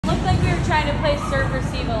you're trying to play serve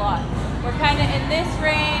receive a lot. We're kind of in this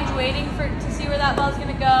range, waiting to see where that ball's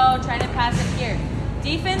gonna go, trying to pass it here.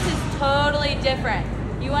 Defense is totally different.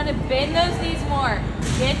 You want to bend those knees more,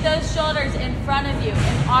 get those shoulders in front of you,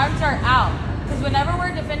 and arms are out. Because whenever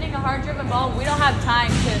we're defending a hard-driven ball, we don't have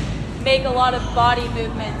time to make a lot of body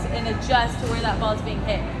movements and adjust to where that ball is being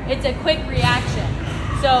hit. It's a quick reaction.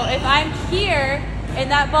 So if I'm here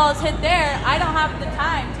and that ball is hit there, I don't have the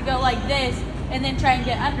time to go like this and then try and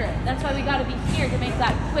get under it. That's why we got to be here to make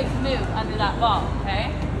that quick move under that ball, okay?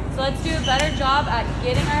 So let's do a better job at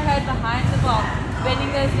getting our head behind the ball,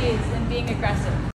 bending those knees, and being aggressive.